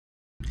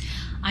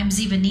I'm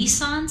Ziva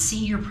Nissan,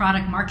 Senior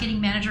Product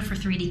Marketing Manager for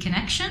 3D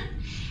Connection,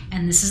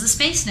 and this is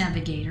the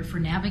SpaceNavigator for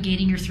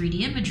navigating your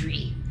 3D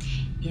imagery.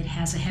 It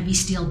has a heavy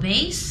steel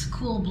base,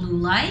 cool blue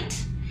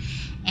light,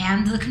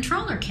 and the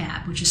controller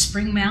cap, which is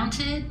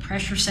spring-mounted,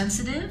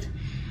 pressure-sensitive.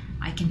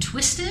 I can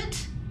twist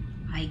it,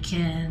 I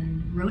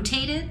can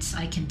rotate it,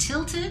 I can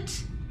tilt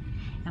it,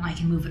 and I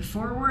can move it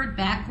forward,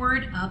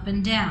 backward, up,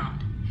 and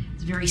down.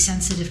 It's very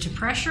sensitive to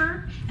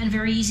pressure and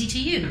very easy to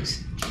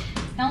use.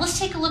 Now let's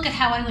take a look at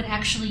how I would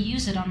actually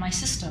use it on my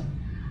system.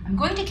 I'm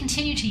going to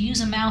continue to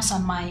use a mouse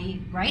on my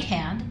right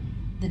hand.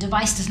 The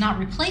device does not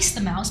replace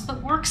the mouse,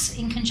 but works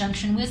in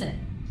conjunction with it.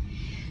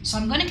 So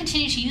I'm going to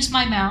continue to use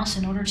my mouse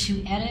in order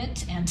to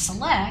edit and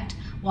select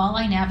while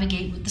I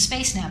navigate with the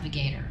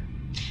SpaceNavigator.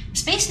 The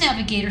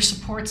SpaceNavigator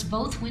supports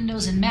both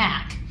Windows and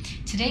Mac.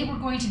 Today we're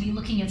going to be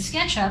looking at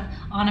SketchUp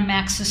on a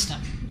Mac system.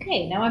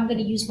 Okay, now I'm going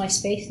to use my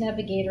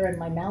SpaceNavigator and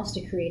my mouse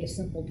to create a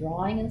simple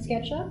drawing in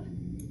SketchUp.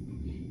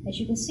 As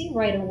you can see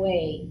right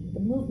away, the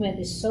movement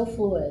is so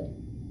fluid.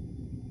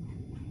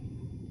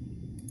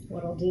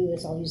 What I'll do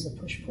is I'll use the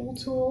push-pull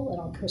tool and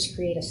I'll just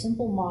create a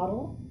simple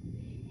model.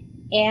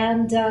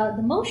 And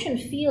the motion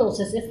feels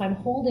as if I'm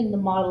holding the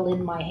model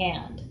in my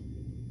hand.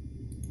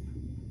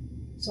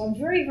 So I'm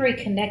very, very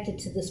connected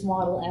to this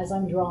model as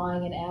I'm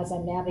drawing and as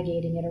I'm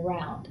navigating it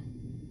around.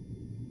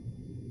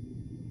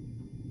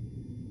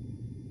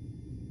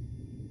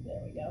 There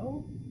we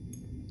go.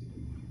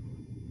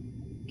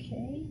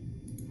 Okay.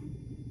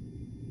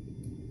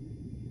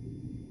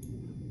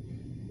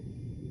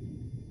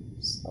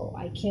 So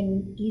I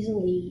can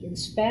easily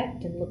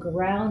inspect and look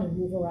around and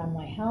move around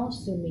my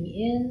house, zooming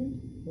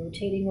in,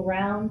 rotating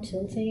around,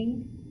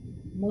 tilting.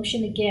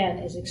 Motion again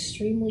is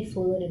extremely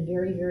fluid and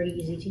very, very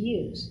easy to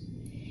use.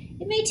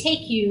 It may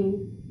take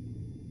you,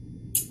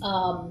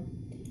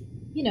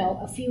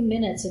 a few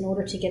minutes in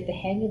order to get the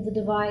hang of the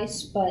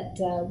device, but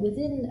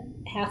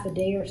within half a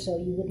day or so,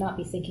 you would not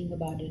be thinking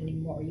about it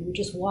anymore. You would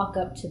just walk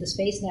up to the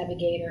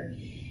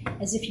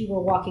SpaceNavigator as if you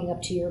were walking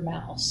up to your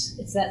mouse.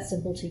 It's that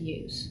simple to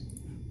use.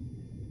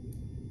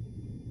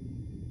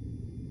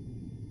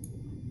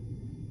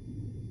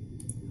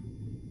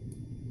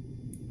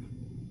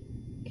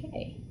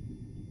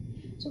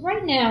 So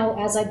right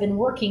now, as I've been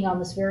working on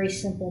this very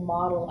simple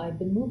model, I've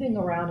been moving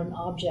around in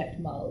object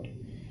mode.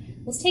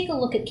 Let's take a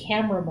look at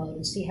camera mode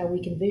and see how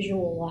we can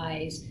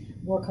visualize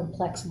more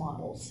complex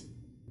models.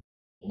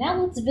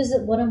 Now let's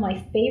visit one of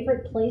my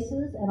favorite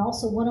places and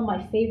also one of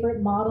my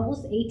favorite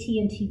models,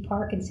 AT&T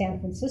Park in San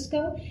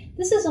Francisco.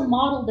 This is a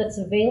model that's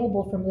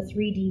available from the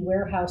 3D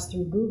warehouse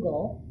through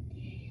Google.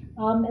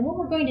 And what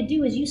we're going to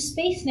do is use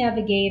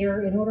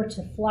SpaceNavigator in order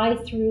to fly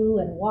through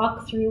and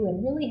walk through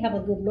and really have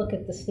a good look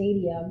at the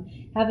stadium,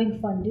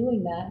 having fun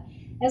doing that.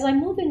 As I'm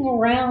moving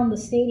around the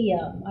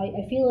stadium,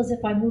 I feel as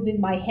if I'm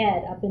moving my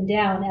head up and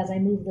down as I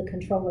move the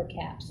controller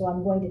cap. So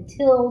I'm going to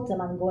tilt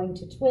and I'm going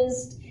to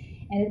twist,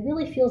 and it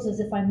really feels as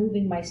if I'm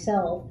moving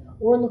myself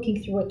or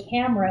looking through a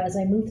camera as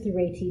I move through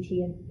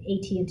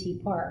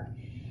AT&T Park.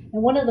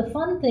 And one of the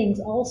fun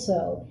things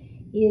also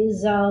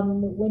is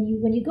when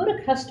you go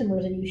to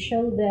customers and you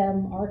show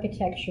them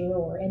architecture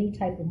or any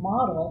type of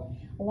model,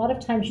 a lot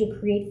of times you'll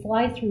create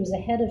fly-throughs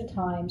ahead of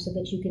time so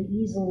that you can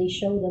easily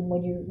show them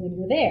when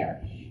you're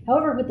there.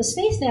 However, with the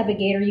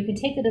SpaceNavigator, you can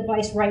take the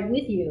device right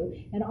with you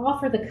and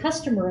offer the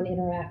customer an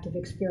interactive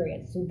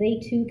experience, so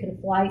they too can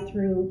fly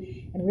through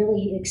and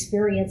really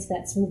experience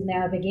that smooth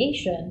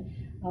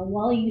navigation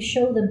while you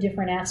show them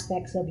different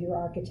aspects of your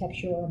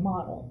architecture or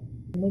model.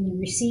 When you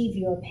receive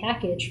your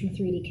package from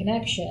 3D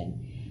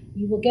Connection,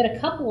 you will get a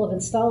couple of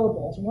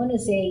installables. One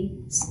is a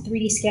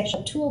 3D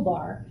SketchUp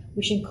toolbar,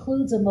 which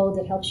includes a mode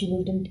that helps you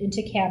move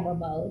into camera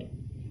mode,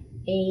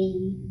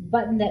 a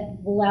button that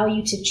will allow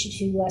you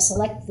to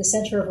select the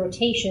center of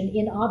rotation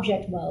in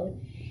object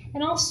mode,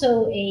 and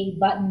also a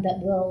button that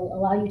will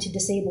allow you to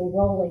disable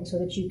rolling so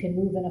that you can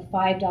move in a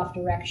 5-DOF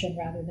direction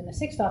rather than a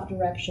 6-DOF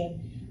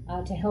direction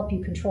to help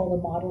you control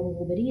the model a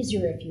little bit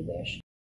easier if you wish.